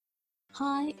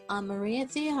Hi, I'm Maria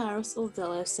Theoharis or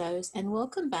Velo Sews, and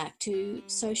welcome back to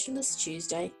Socialist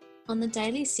Tuesday on the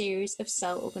daily series of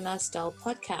Sew Organised Style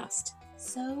podcast.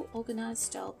 Sew Organised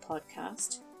Style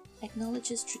podcast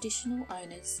acknowledges traditional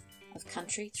owners of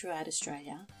country throughout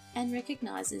Australia and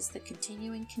recognises the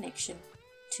continuing connection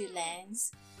to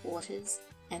lands, waters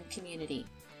and community.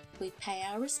 We pay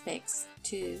our respects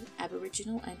to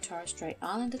Aboriginal and Torres Strait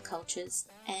Islander cultures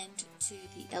and to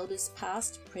the elders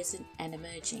past, present and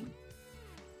emerging.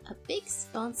 A big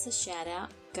sponsor shout out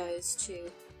goes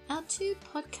to our two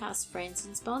podcast friends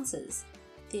and sponsors.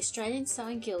 The Australian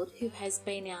Sewing Guild, who has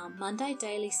been our Monday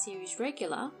Daily Series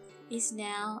regular, is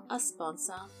now a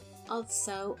sponsor of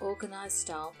Sew Organised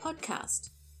Style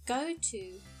podcast. Go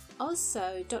to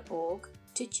ozsew.org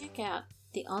to check out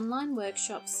the online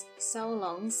workshops,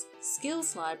 sew-alongs,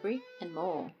 skills library and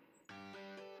more.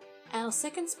 Our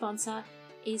second sponsor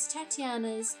is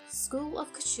Tatiana's School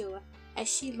of Couture as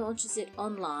she launches it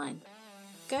online.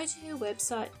 Go to her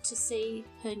website to see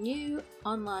her new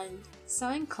online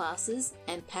sewing classes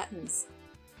and patterns.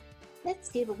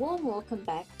 Let's give a warm welcome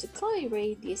back to Chloe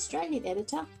Reid, the Australian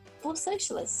editor for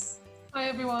Socialists. Hi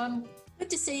everyone. Good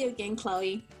to see you again,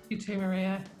 Chloe. You too,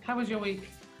 Maria. How was your week?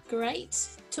 Great.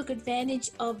 Took advantage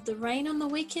of the rain on the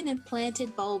weekend and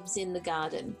planted bulbs in the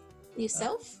garden.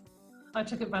 Yourself? I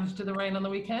took advantage of the rain on the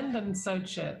weekend and sewed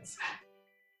shirts.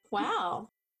 Wow.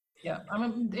 Yeah,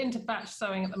 I'm into batch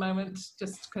sewing at the moment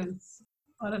just because,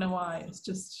 I don't know why, it's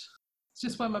just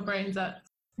where my brain's at.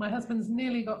 My husband's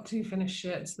nearly got 2 finished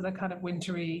shirts that are kind of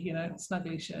wintry,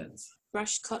 snuggly shirts.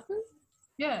 Brushed cotton?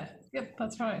 Yep,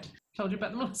 that's right. Told you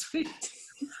about them last week.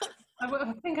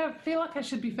 I feel like I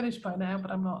should be finished by now, but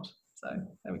I'm not. So,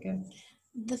 there we go.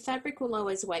 The fabric will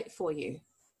always wait for you.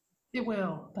 It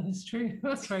will, that is true.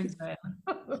 That's very fair.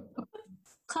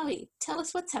 Chloe, tell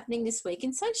us what's happening this week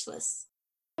in Socialists.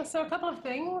 So a couple of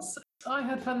things. I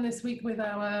had fun this week with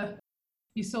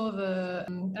you saw the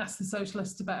Ask the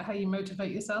Socialist about how you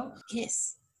motivate yourself?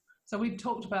 Yes. So we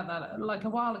talked about that like a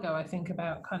while ago, I think,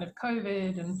 about kind of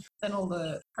COVID and then all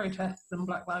the protests and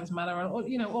Black Lives Matter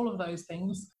and, all of those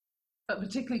things. But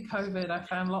particularly COVID, I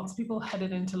found lots of people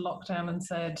headed into lockdown and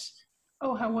said,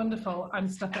 oh, how wonderful, I'm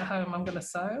stuck at home, I'm going to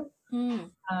sew.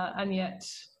 And yet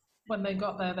when they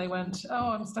got there, they went,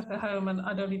 oh, I'm stuck at home and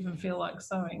I don't even feel like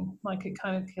sewing. Like it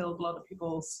kind of killed a lot of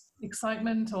people's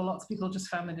excitement, or lots of people just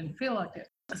found they didn't feel like it.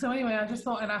 So anyway, I just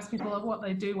thought I'd ask people what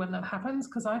they do when that happens,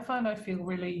 because I find I feel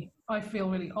really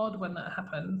odd when that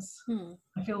happens.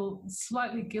 I feel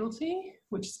slightly guilty,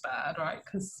 which is bad, right?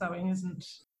 Because sewing isn't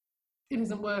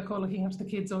work or looking after the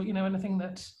kids or, anything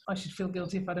that I should feel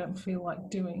guilty if I don't feel like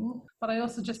doing. But I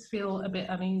also just feel a bit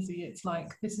uneasy. It's like,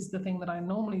 this is the thing that I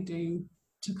normally do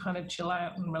to kind of chill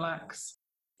out and relax.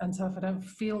 And so if I don't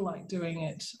feel like doing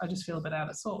it, I just feel a bit out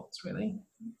of sorts, really.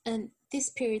 And this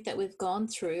period that we've gone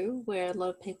through, where a lot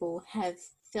of people have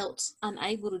felt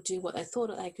unable to do what they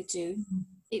thought they could do,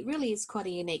 it really is quite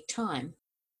a unique time.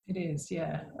 It is,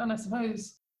 yeah. And I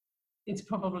suppose it's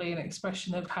probably an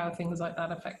expression of how things like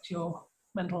that affect your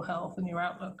mental health and your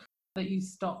outlook, that you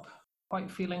stop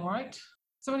quite feeling right.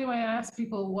 So anyway, I asked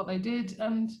people what they did,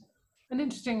 and an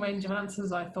interesting range of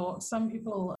answers, I thought. Some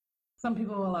people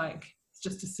were like, it's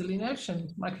just a silly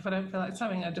notion. Like, if I don't feel like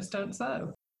sewing, I just don't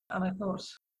sew. And I thought,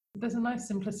 there's a nice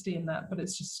simplicity in that, but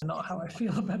it's just not how I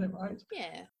feel about it, right?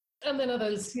 Yeah. And then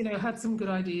others, had some good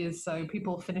ideas. So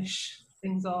people finish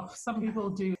things off. Some people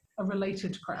do a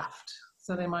related craft.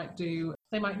 So they might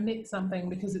knit something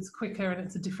because it's quicker and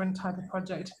it's a different type of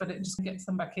project, but it just gets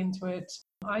them back into it.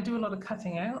 I do a lot of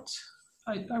cutting out.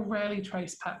 I rarely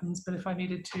trace patterns, but if I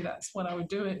needed to, that's when I would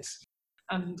do it.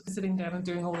 And sitting down and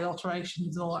doing all the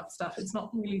alterations and all that stuff, it's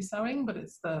not really sewing, but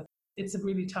it's a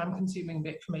really time-consuming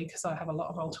bit for me because I have a lot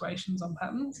of alterations on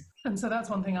patterns. And so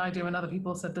that's one thing I do, and other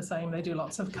people said the same. They do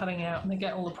lots of cutting out and they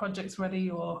get all the projects ready,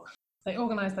 or they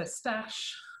organise their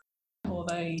stash, or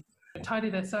they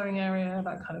tidy their sewing area,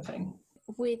 that kind of thing.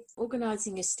 With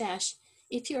organising your stash,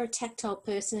 if you're a tactile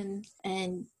person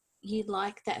and you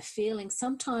like that feeling,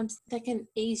 sometimes that can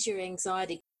ease your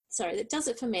anxiety. Sorry, that does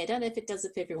it for me. I don't know if it does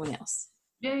it for everyone else.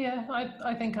 Yeah,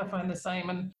 I think I find the same.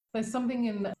 And there's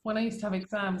something when I used to have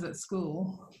exams at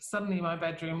school, suddenly my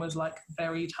bedroom was like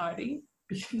very tidy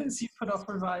because you put off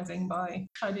revising by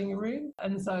tidying your room.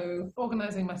 And so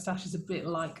organising my stash is a bit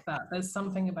like that. There's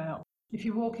something about, if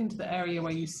you walk into the area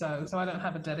where you sew, so I don't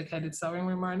have a dedicated sewing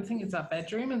room or anything, it's our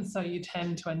bedroom. And so you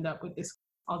tend to end up with this,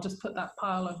 I'll just put that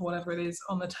pile of whatever it is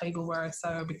on the table where I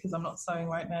sew because I'm not sewing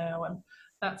right now. And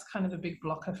that's kind of a big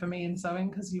blocker for me in sewing,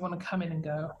 because you want to come in and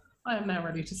go, I am now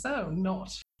ready to sew,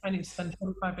 not I need to spend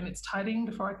 45 minutes tidying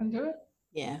before I can do it.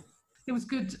 Yeah. It was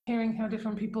good hearing how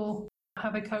different people how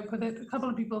they cope with it. A couple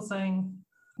of people saying,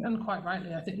 and quite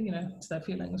rightly, I think, it's their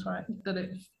feelings, right, that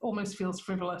it almost feels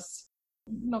frivolous,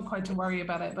 not quite to worry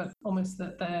about it, but almost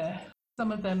that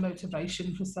some of their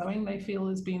motivation for sewing, they feel,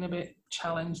 has been a bit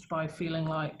challenged by feeling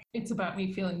like it's about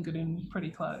me feeling good in pretty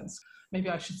clothes. Maybe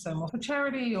I should sew more for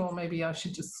charity, or maybe I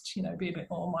should just, be a bit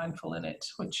more mindful in it,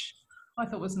 which I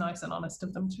thought was nice and honest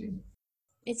of them too.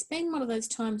 It's been one of those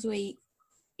times where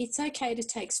it's okay to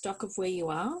take stock of where you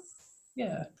are.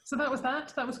 Yeah, so that was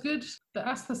good. The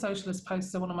Ask the Socialist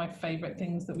posts are one of my favourite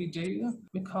things that we do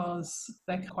because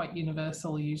they're quite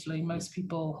universal usually. Most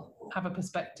people have a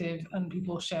perspective and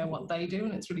people share what they do,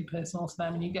 and it's really personal to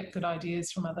them, and you get good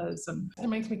ideas from others, and it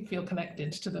makes me feel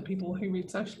connected to the people who read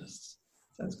Socialists.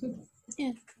 So it's good.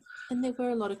 Yeah, and there were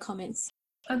a lot of comments.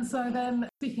 And so then,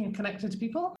 speaking of connected to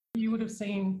people, you would have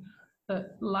seen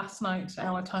that last night,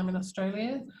 our time in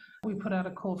Australia, we put out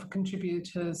a call for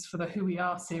contributors for the Who We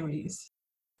Are series.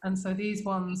 And so these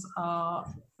ones are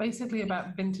basically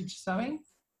about vintage sewing.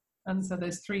 And so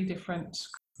there's 3 different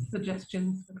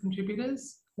suggestions for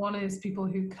contributors. One is people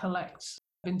who collect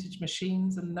vintage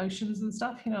machines and notions and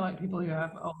stuff, like people who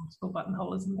have old school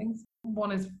buttonholers and things.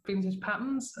 One is vintage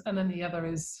patterns, and then the other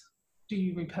is, do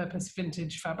you repurpose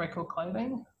vintage fabric or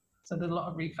clothing? So there's a lot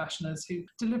of refashioners who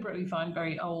deliberately find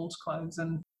very old clothes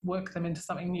and work them into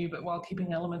something new, but while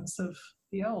keeping elements of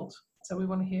the old. So we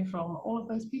want to hear from all of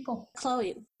those people.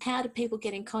 Chloe, how do people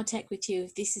get in contact with you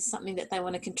if this is something that they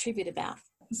want to contribute about?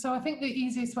 So I think the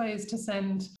easiest way is to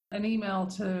send an email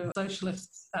to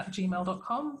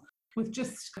socialists@gmail.com with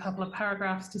just a couple of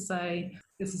paragraphs to say,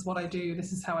 this is what I do,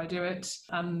 this is how I do it,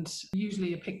 and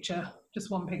usually a picture,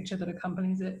 just one picture that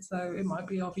accompanies it. So it might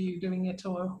be of you doing it,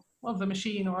 or of the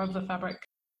machine, or of the fabric.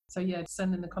 So yeah,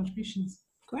 send in the contributions.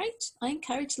 Great. I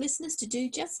encourage listeners to do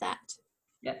just that.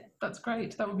 Yeah, that's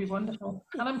great. That would be wonderful.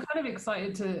 And I'm kind of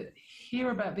excited to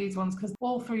hear about these ones because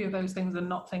all 3 of those things are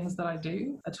not things that I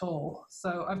do at all.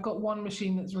 So I've got one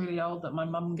machine that's really old that my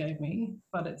mum gave me,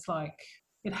 but it's like,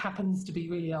 it happens to be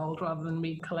really old rather than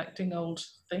me collecting old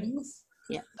things.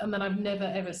 Yeah. And then I've never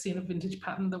ever seen a vintage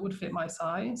pattern that would fit my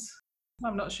size.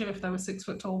 I'm not sure if there were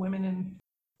 6-foot-tall women in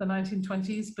the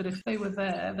 1920s, but if they were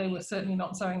there, they were certainly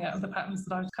not sewing out of the patterns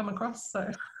that I've come across. So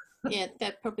yeah,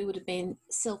 that probably would have been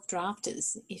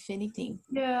self-drafters, if anything.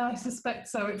 Yeah, I suspect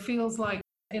so. It feels like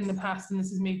in the past, and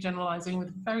this is me generalising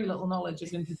with very little knowledge of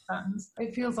vintage patterns,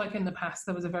 it feels like in the past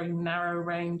there was a very narrow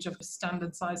range of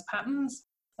standard size patterns,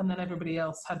 and then everybody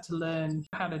else had to learn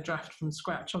how to draft from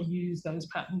scratch or use those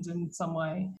patterns in some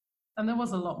way. And there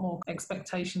was a lot more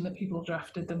expectation that people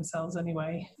drafted themselves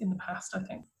anyway in the past, I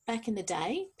think. Back in the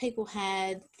day, people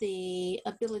had the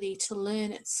ability to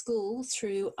learn at school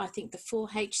through, I think, the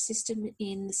 4-H system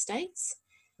in the States,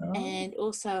 and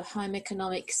also home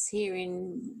economics here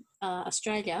in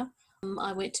Australia.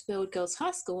 I went to Burwood Girls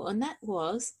High School, and that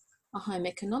was a home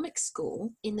economics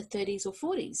school in the 30s or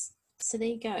 40s. So there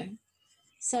you go.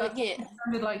 So, that yeah.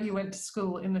 sounded like you went to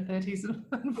school in the 30s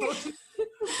and 40s.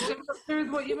 Here's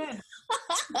what you meant.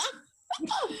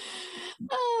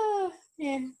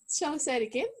 Yeah. Shall I say it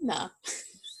again? No.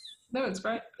 No, it's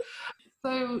great.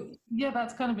 So, yeah,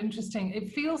 that's kind of interesting. It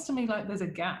feels to me like there's a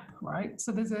gap, right?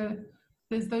 So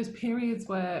there's those periods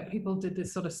where people did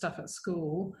this sort of stuff at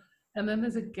school, and then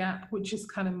there's a gap, which is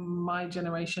kind of my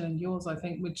generation and yours, I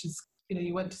think, which is,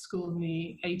 you went to school in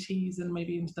the 80s and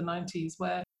maybe into the 90s,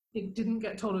 where it didn't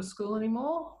get taught at school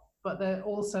anymore, but there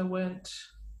also weren't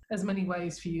as many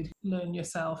ways for you to learn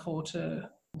yourself or to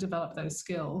develop those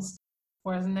skills.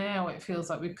 Whereas now it feels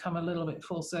like we've come a little bit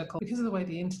full circle because of the way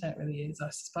the internet really is, I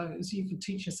suppose. You could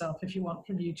teach yourself if you want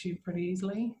from YouTube pretty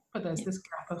easily, but there's this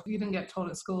gap of you didn't get taught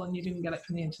at school and you didn't get it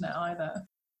from the internet either,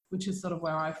 which is sort of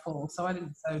where I fall. So I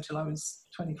didn't sew till I was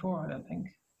 24, I don't think.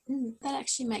 That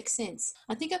actually makes sense.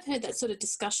 I think I've heard that sort of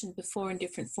discussion before in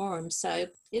different forums, so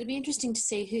it'll be interesting to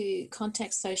see who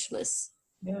contacts Socialists.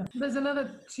 Yeah. There's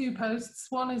another 2 posts.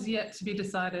 One is yet to be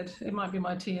decided. It might be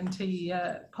my TNT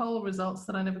poll results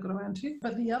that I never got around to.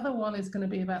 But the other one is going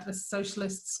to be about the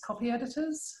Socialists copy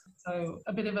editors. So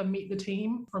a bit of a meet the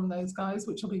team from those guys,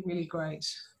 which will be really great.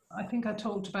 I think I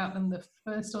talked about them the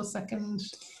first or second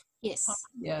Yes.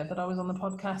 time, that I was on the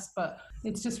podcast. But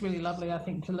it's just really lovely, I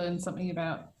think, to learn something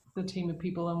about the team of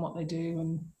people and what they do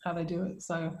and how they do it.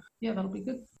 So, yeah, that'll be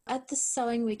good. At the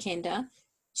Sewing Weekender,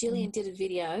 Gillian did a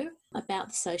video about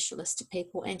the Socialists to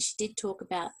people, and she did talk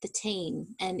about the team,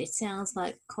 and it sounds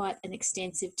like quite an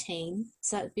extensive team.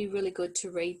 So it'd be really good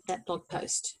to read that blog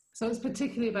post. So it's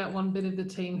particularly about one bit of the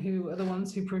team who are the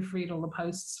ones who proofread all the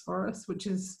posts for us, which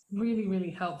is really,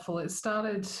 really helpful. It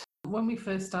started, when we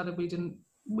first started, we didn't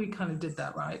we kind of did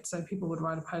that right. So people would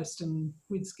write a post and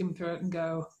we'd skim through it and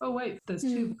go, oh, wait, there's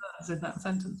two words in that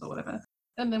sentence or whatever.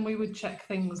 And then we would check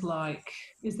things like,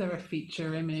 is there a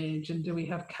feature image and do we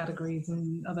have categories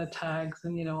and other tags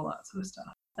and, all that sort of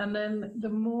stuff. And then the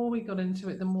more we got into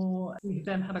it, the more we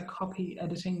then had a copy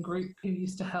editing group who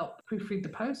used to help proofread the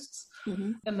posts.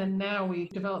 Mm-hmm. And then now we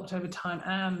developed over time,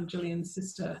 Anne, Gillian's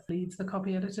sister, leads the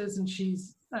copy editors, and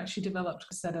she's actually developed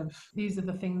a set of, these are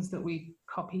the things that we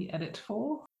copy edit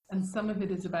for. And some of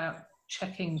it is about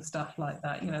checking stuff like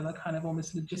that, the kind of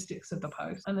almost logistics of the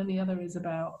post. And then the other is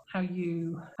about how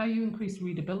you increase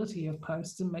readability of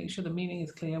posts and make sure the meaning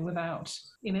is clear without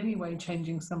in any way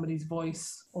changing somebody's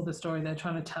voice or the story they're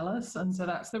trying to tell us. And so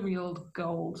that's the real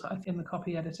gold, I think, in the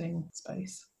copy editing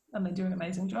space. And they do an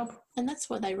amazing job. And that's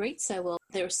why they read so well.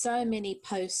 There are so many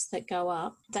posts that go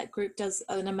up. That group does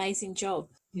an amazing job.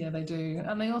 Yeah, they do.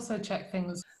 And they also check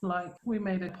things like, we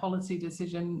made a policy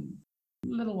decision a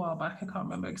little while back, I can't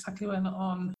remember exactly when,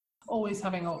 on always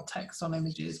having alt text on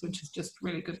images, which is just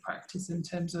really good practice in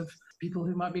terms of people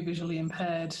who might be visually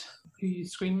impaired, who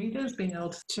use screen readers, being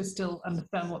able to still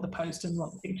understand what the post and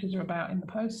what the pictures are about in the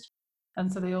post.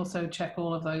 And so they also check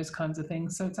all of those kinds of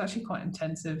things. So it's actually quite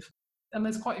intensive. And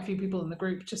there's quite a few people in the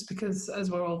group, just because as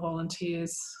we're all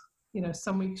volunteers,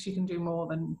 some weeks you can do more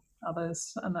than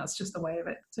others, and that's just the way of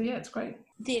it. So yeah, it's great.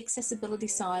 The accessibility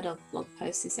side of blog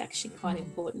posts is actually quite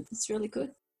important. It's really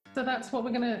good. So that's what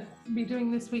we're going to be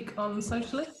doing this week on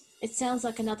Socialist. It sounds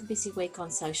like another busy week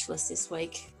on Socialist this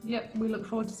week. Yep, we look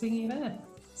forward to seeing you there.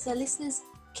 So listeners,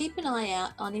 keep an eye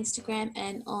out on Instagram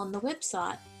and on the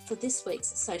website for this week's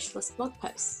Socialist blog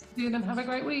posts. See you then. Have a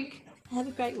great week. Have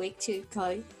a great week too,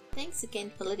 Chloe. Thanks again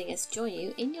for letting us join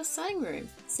you in your sewing room.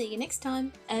 See you next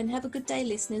time, and have a good day,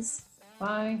 listeners.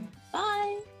 Bye.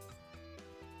 Bye.